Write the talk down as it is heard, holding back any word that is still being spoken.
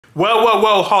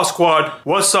Well, Hawk Squad,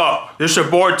 what's up? This your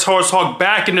boy TaurusHawk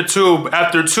back in the tube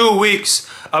after 2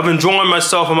 weeks of enjoying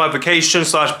myself on my vacation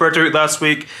 / birthday week last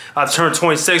week. I turned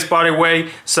 26, by the way.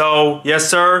 So, yes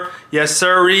sir, yes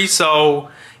sirree. So,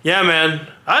 yeah man,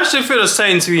 I actually feel the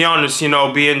same, to be honest, you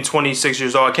know, being 26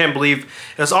 years old. I can't believe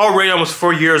it's already almost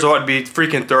 4 years old to be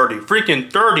freaking 30.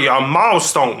 Freaking 30, a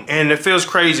milestone, and it feels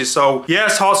crazy. So,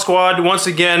 yes, Hawk Squad, once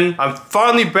again, I'm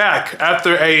finally back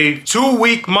after a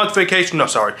 2-week month vacation. No,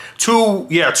 sorry,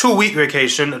 2-week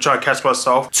vacation. I'm trying to catch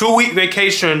myself. 2-week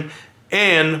vacation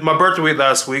and my birthday week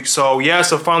last week. So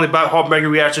yes, I'm finally back, HawkBanger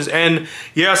reactions, and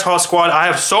yes, Hawk Squad, I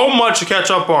have so much to catch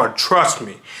up on, trust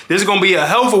me. This is gonna be a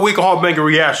hell of a week of HawkBanger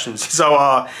reactions.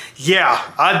 So yeah,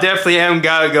 I definitely am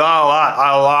got a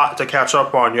lot to catch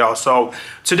up on, y'all. So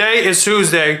today is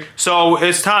Tuesday, so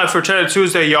it's time for Cheddar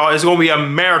Tuesday, y'all. It's gonna be a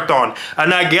marathon,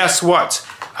 and I guess what?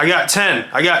 I got 10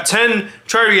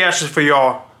 Cheddar reactions for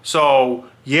y'all. So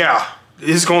yeah,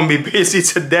 it's gonna be busy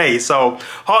today. So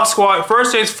Hawk Squad,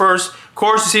 first things first, of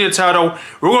course, you see the title,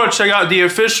 we're gonna check out the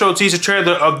official teaser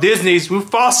trailer of Disney's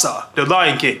Mufasa, the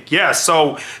Lion King. Yes,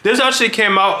 so this actually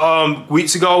came out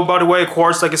weeks ago, by the way. Of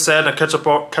course, like I said, I catching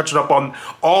up on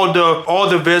all the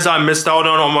vids I missed out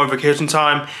on my vacation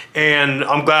time, and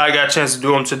I'm glad I got a chance to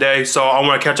do them today. So I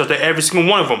want to catch up to every single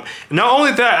one of them. And not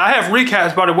only that, I have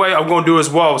recaps, by the way, I'm gonna do as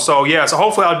well. So yeah, so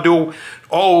hopefully I'll do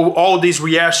all these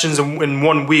reactions in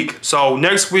 1 week. So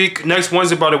next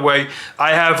Wednesday, by the way,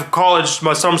 I have college,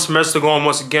 my summer semester going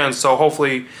once again. So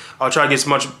hopefully I'll try to get as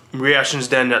much reactions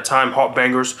then that time,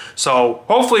 HawkBangers. So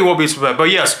hopefully it won't be so bad. But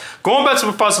yes, going back to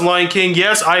Mufasa Lion King,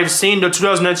 yes, I've seen the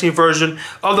 2019 version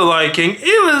of the Lion King.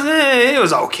 It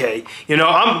was okay. You know,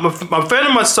 I'm a fan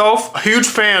of myself, a huge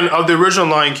fan of the original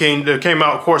Lion King that came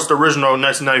out, of course, the original in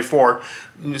 1994.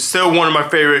 Still one of my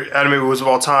favorite anime movies of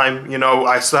all time. You know,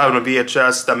 I still have it on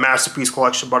VHS, the Masterpiece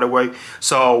Collection, by the way.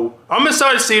 So I'm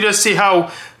excited to see this, see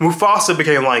how Mufasa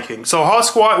became Lion King. So Hawk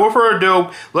Squad, without further ado,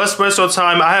 let's waste our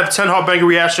time. I have 10 HawkBanger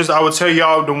reactions. I will tell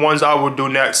y'all the ones I will do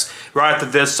next, right after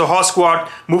this. So Hawk Squad,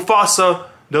 Mufasa,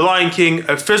 the Lion King,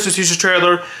 official teaser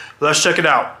trailer. Let's check it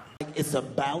out. It's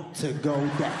about to go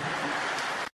down.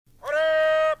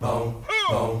 Boom,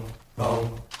 boom,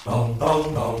 boom, boom,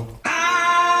 boom, boom.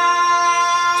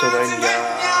 So then, of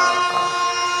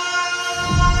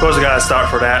course, I gotta start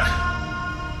for that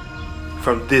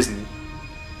from Disney.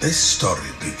 This story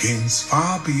begins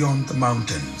far beyond the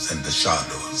mountains and the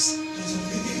shadows.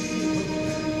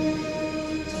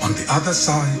 On the other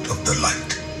side of the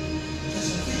light.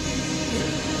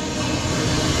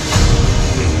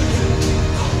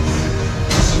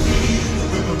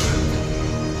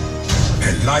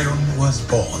 A lion was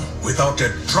born without a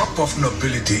drop of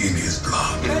nobility in his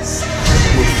blood.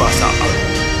 Mufasa.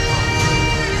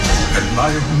 A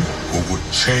lion who would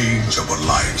change our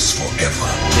lives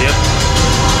forever. Yep.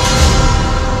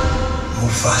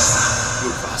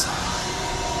 Mufasa.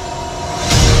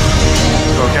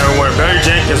 Okay, we're Barry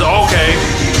Jenkins. Okay,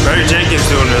 Barry Jenkins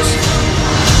doing this.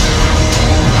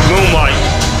 Moonlight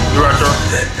director.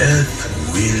 The earth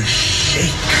will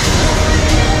shake.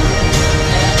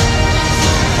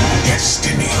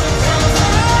 Destiny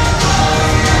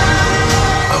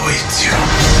awaits you.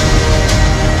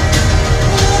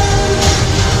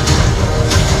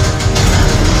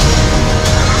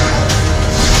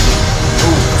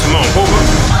 Simone,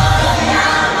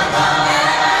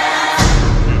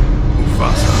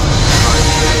 Mufasa.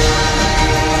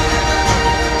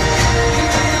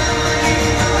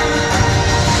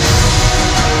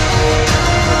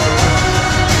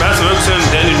 Master Wilson,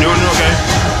 Danny Newton, okay.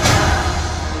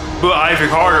 But Ivy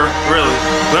Carter, really.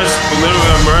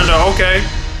 Lin-Manuel Miranda, okay.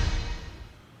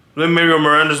 Lin-Manuel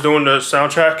Miranda's doing the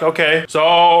soundtrack, okay.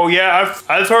 So yeah,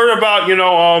 I've heard about, you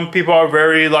know, people are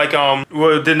very like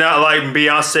did not like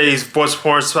Beyonce's voice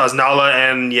performance as Nala,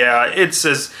 and yeah, it's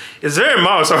very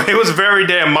monotone. It was very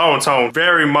damn monotone,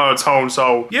 very monotone.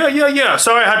 So yeah.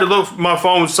 Sorry, I had to look for my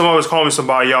phone. Someone was calling me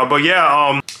somebody, y'all. But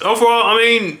yeah, overall, I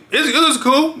mean, it was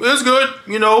cool. It was good,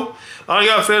 you know. I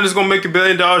got a feeling it's gonna make $1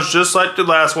 billion just like the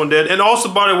last one did. And also,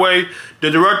 by the way, the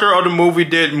director of the movie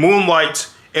did Moonlight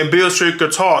and Beale Street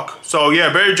Could Talk. So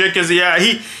yeah, Barry Jenkins, yeah,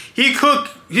 he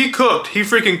cooked. He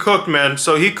freaking cooked, man.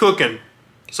 So he cooking.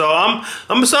 So I'm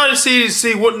excited to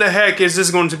see what in the heck is this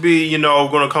going to be, you know,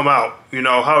 going to come out. You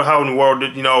know, how in the world,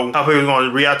 you know, how people are going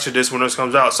to react to this when this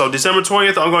comes out. So December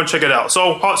 20th, I'm going to check it out.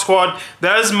 So Hawk Squad,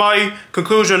 that is my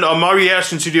conclusion of my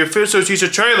reaction to the official teaser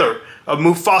trailer of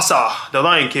Mufasa, the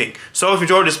Lion King. So if you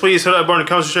enjoyed this, please hit that button in the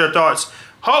comments and share your thoughts.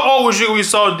 How old was you when you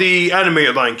saw the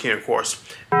animated Lion King, of course?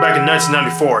 back in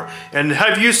 1994. And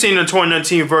have you seen the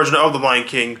 2019 version of The Lion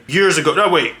King years ago? No,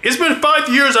 wait, it's been 5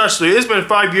 years actually. It's been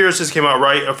 5 years since it came out,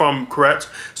 right? If I'm correct.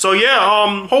 So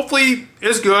yeah, hopefully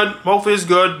it's good. Hopefully it's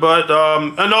good. But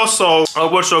and also,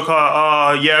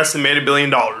 yes, it made $1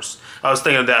 billion. I was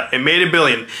thinking of that. It made $1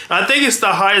 billion. I think it's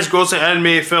the highest grossing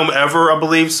animated film ever, I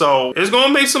believe. So it's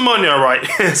gonna make some money, all right.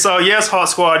 So yes,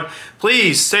 HawkSquad,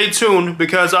 please stay tuned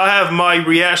because I have my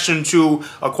reaction to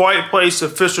A Quiet Place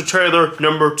official trailer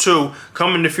 #2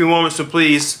 coming in a few moments. So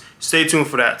please stay tuned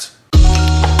for that.